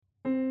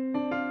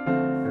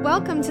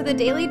Welcome to the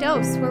Daily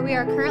Dose, where we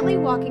are currently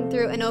walking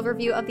through an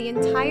overview of the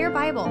entire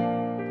Bible.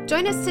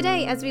 Join us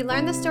today as we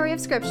learn the story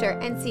of Scripture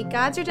and see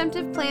God's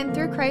redemptive plan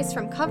through Christ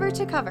from cover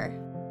to cover.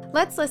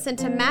 Let's listen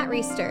to Matt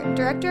Reisetter,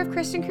 Director of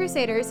Christian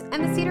Crusaders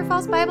and the Cedar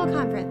Falls Bible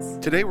Conference.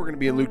 Today we're going to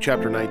be in Luke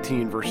chapter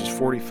 19, verses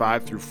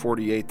 45 through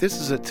 48. This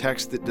is a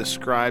text that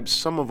describes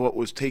some of what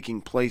was taking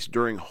place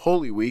during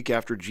Holy Week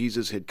after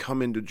Jesus had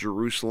come into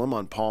Jerusalem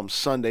on Palm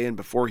Sunday and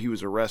before he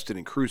was arrested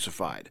and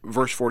crucified.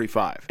 Verse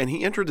 45, "And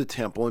he entered the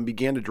temple and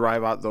began to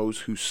drive out those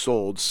who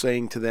sold,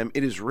 saying to them,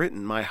 'It is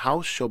written, my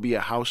house shall be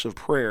a house of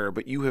prayer,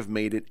 but you have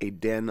made it a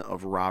den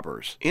of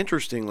robbers.'"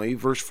 Interestingly,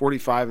 verse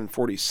 45 and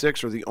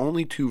 46 are the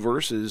only two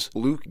verses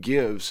Luke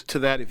gives to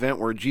that event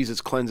where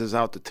Jesus cleanses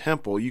out the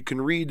temple. You can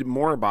read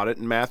more about it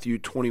in Matthew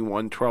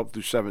 21, 12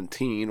 through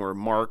 17, or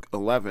Mark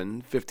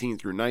 11, 15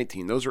 through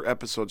 19. Those are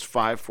episodes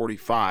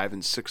 545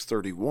 and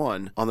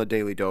 631 on the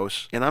Daily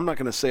Dose. And I'm not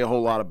going to say a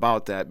whole lot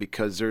about that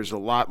because there's a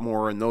lot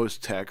more in those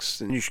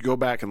texts, and you should go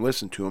back and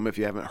listen to them if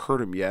you haven't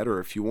heard them yet, or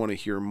if you want to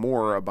hear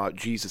more about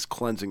Jesus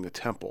cleansing the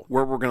temple.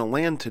 Where we're going to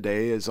land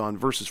today is on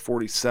verses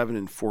 47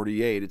 and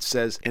 48. It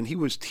says, "And he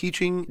was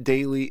teaching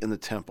daily in the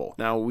temple."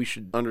 Now, we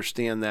should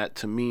understand that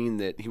to mean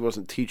that he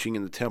wasn't teaching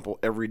in the temple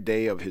every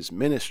day of his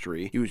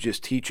ministry. He was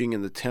just teaching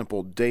in the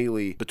temple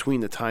daily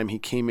between the time he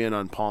came in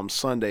on Palm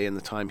Sunday and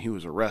the time he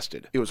was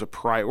arrested. It was a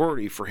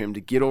priority for him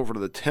to get over to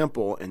the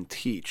temple and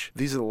teach.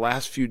 These are the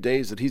last few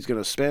days that he's going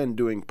to spend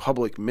doing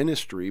public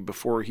ministry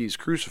before he's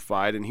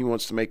crucified, and he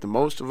wants to make the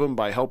most of them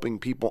by helping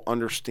people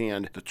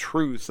understand the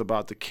truth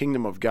about the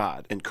kingdom of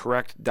God and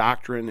correct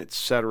doctrine,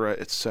 etc.,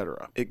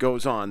 etc. It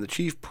goes on. "The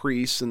chief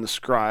priests and the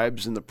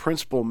scribes and the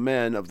principal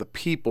men of the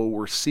people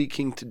were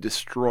seeking to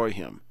destroy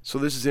him." So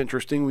this is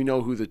interesting. We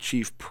know who the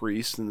chief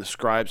priests and the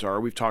scribes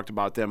are. We've talked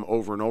about them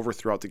over and over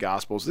throughout the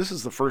Gospels. This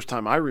is the first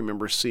time I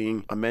remember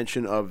seeing a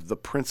mention of the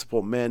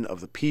principal men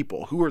of the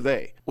people. Who are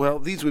they? Well,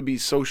 these would be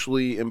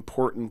socially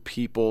important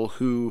people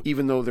who,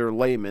 even though they're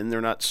laymen,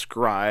 they're not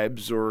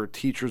scribes or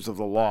teachers of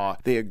the law.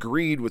 They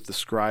agreed with the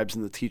scribes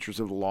and the teachers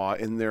of the law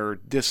in their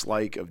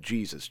dislike of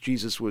Jesus.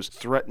 Jesus was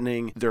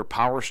threatening their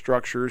power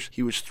structures.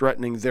 He was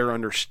threatening their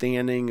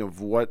understanding of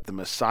what the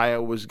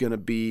Messiah was going to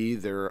be,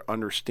 their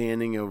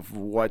understanding of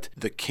what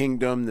the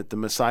kingdom that the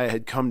Messiah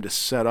had come to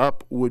set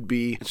up would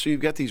be. And so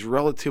you've got these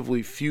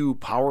relatively few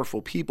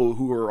powerful people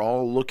who are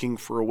all looking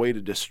for a way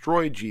to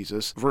destroy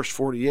Jesus. Verse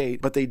 48,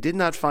 "But they did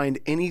not find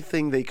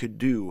anything they could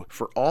do,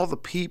 for all the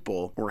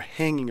people were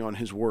hanging on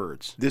his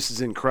words." This is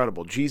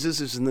incredible.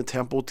 Jesus is in the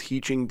temple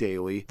teaching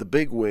daily. The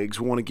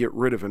bigwigs want to get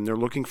rid of him. They're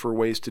looking for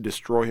ways to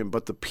destroy him.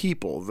 But the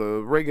people,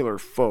 the regular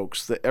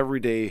folks, the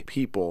everyday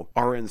people,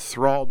 are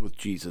enthralled with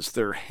Jesus.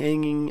 They're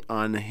hanging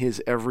on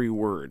his every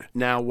word.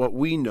 Now, what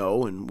we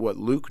know and what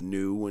Luke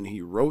knew when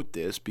he wrote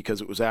this,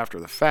 because it was after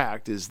the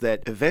fact, is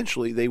that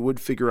eventually they would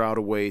figure out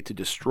a way to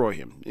destroy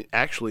him,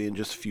 actually in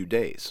just a few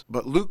days.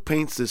 But Luke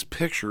paints this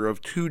picture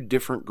of two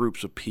different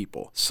groups of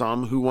people,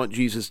 some who want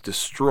Jesus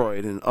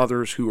destroyed and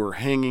others who are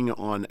hanging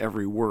on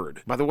every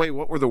word. By the way,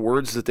 what were the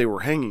words that they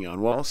were hanging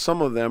on? Well,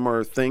 some of them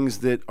are things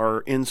that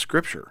are in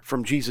Scripture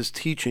from Jesus'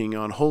 teaching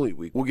on Holy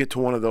Week. We'll get to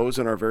one of those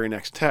in our very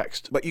next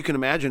text. But you can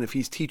imagine if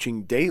he's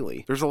teaching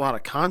daily, there's a lot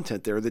of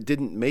content there that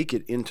didn't make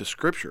it into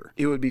Scripture.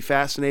 It would be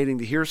fascinating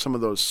to hear some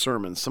of those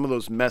sermons, some of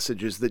those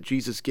messages that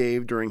Jesus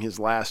gave during his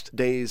last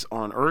days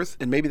on earth.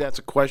 And maybe that's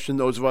a question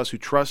those of us who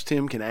trust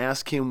him can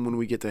ask him when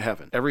we get to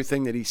heaven.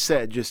 Everything that he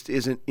said just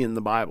isn't in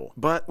the Bible.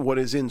 But what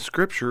is in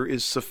Scripture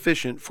is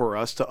sufficient for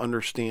us to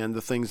understand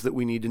the things that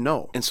we need to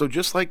know. And so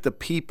just like the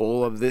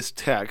people of this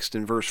text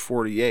in verse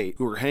 48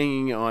 who are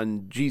hanging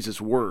on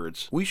Jesus'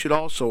 words, we should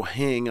also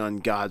hang on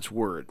God's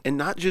word. And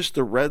not just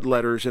the red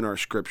letters in our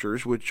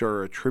Scriptures, which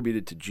are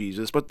attributed to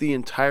Jesus, but the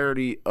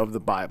entirety of the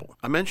Bible.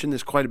 I mentioned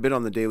this quite a bit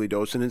on the Daily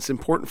Dose, and it's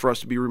important for us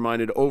to be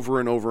reminded over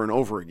and over and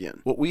over again.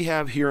 What we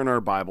have here in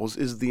our Bibles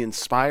is the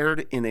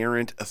inspired,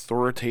 inerrant,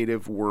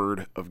 authoritative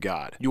Word of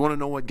God. You want to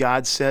know what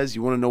God says?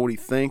 You want to know what he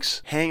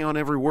thinks? Hang on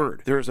every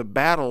word. There is a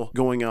battle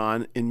going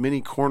on in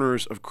many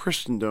corners of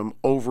Christendom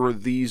over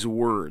these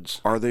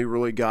words. Are they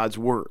really God's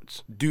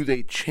words? Do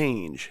they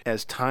change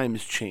as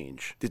times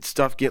change? Did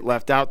stuff get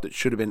left out that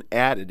should have been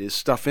added? Is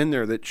stuff in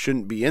there that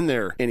shouldn't be in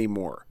there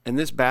anymore? And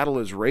this battle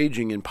is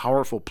raging in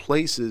powerful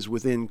places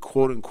within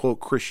quote-unquote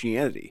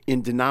Christianity,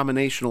 in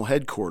denominational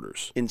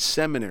headquarters, in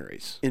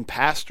seminaries, in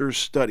pastors'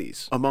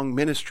 studies, among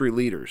ministry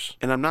leaders.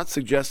 And I'm not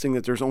suggesting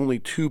that there's only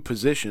two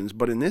positions,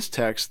 but in this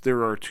text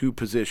there are two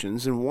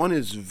positions, and one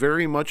is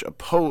very much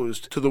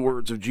opposed to the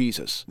words of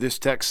Jesus. This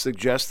text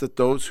suggests that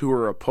those who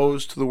are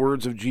opposed to the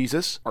words of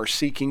Jesus are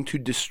seeking to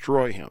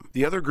destroy him.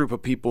 The other group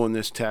of people in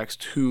this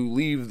text who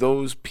leave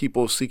those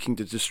people seeking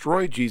to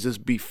destroy Jesus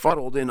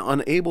befuddled and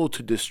unable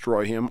to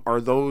destroy him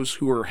are those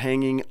who are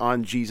hanging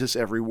on Jesus'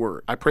 every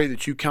word. I pray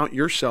that you count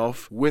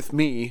yourself with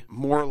me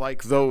more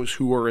like those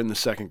who are in the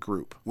second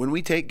group. When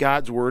we take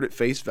God's word at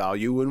face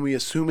value, when we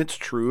assume it's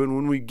true, and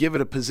when we give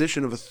it a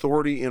position of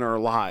authority in our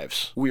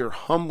lives, we are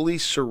humbly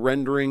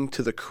surrendering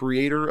to the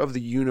creator of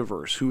the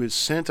universe, who has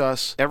sent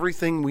us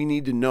everything we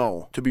need to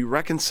know to be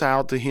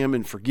reconciled to him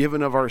and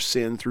forgiven of our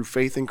sin through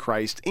faith in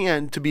Christ,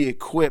 and to be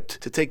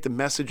equipped to take the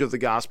message of the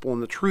gospel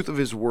and the truth of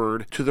his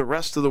word to the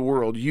rest of the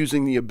world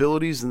using the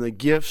abilities and the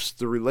gifts,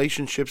 the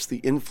relationships, the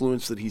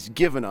influence that he's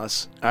given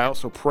us. I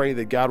also pray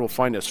that God will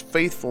find us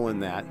faithful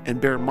in that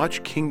and bear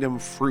much kingdom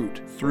fruit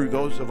through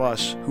those of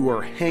us who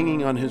are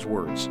hanging on his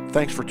words.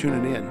 Thanks for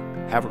tuning in.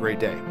 Have a great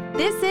day.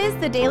 This is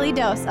The Daily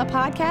Dose, a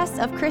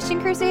podcast of Christian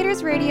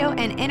Crusaders Radio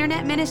and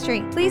Internet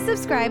Ministry. Please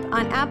subscribe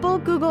on Apple,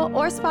 Google,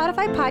 or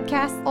Spotify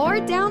podcasts, or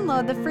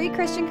download the free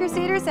Christian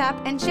Crusaders app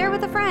and share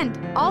with a friend.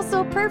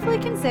 Also, prayerfully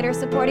consider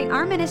supporting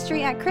our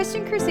ministry at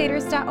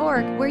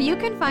ChristianCrusaders.org, where you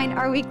can find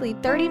our weekly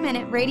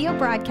 30-minute radio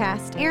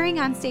broadcast airing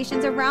on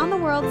stations around the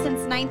world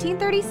since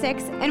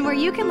 1936, and where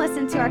you can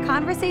listen to our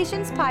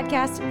Conversations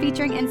podcast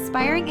featuring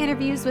inspiring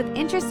interviews with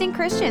interesting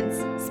Christians.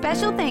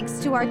 Special thanks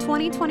to our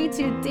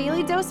 2022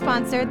 Daily Dose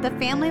sponsor, The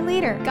Family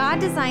Leader. God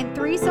designed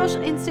 3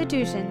 social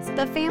institutions: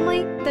 the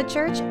family, the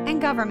church,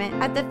 and government.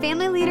 At The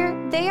Family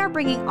Leader, they are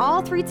bringing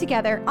all 3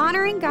 together,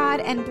 honoring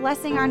God and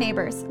blessing our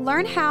neighbors.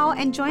 Learn how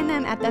and join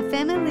them at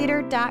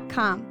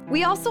thefamilyleader.com.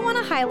 We also want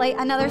to highlight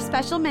another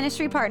special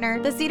ministry partner,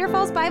 the Cedar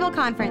Falls Bible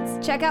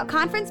Conference. Check out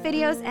conference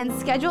videos and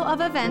schedule of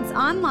events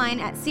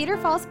online at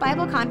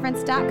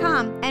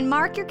cedarfallsbibleconference.com, and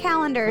mark your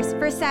calendars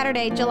for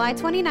Saturday, July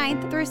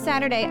 29th through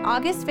Saturday,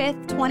 August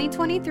 5th,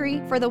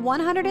 2023 for the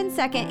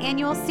 102nd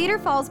Annual Cedar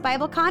Falls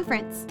Bible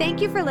Conference.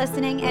 Thank you for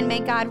listening, and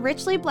may God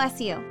richly bless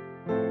you.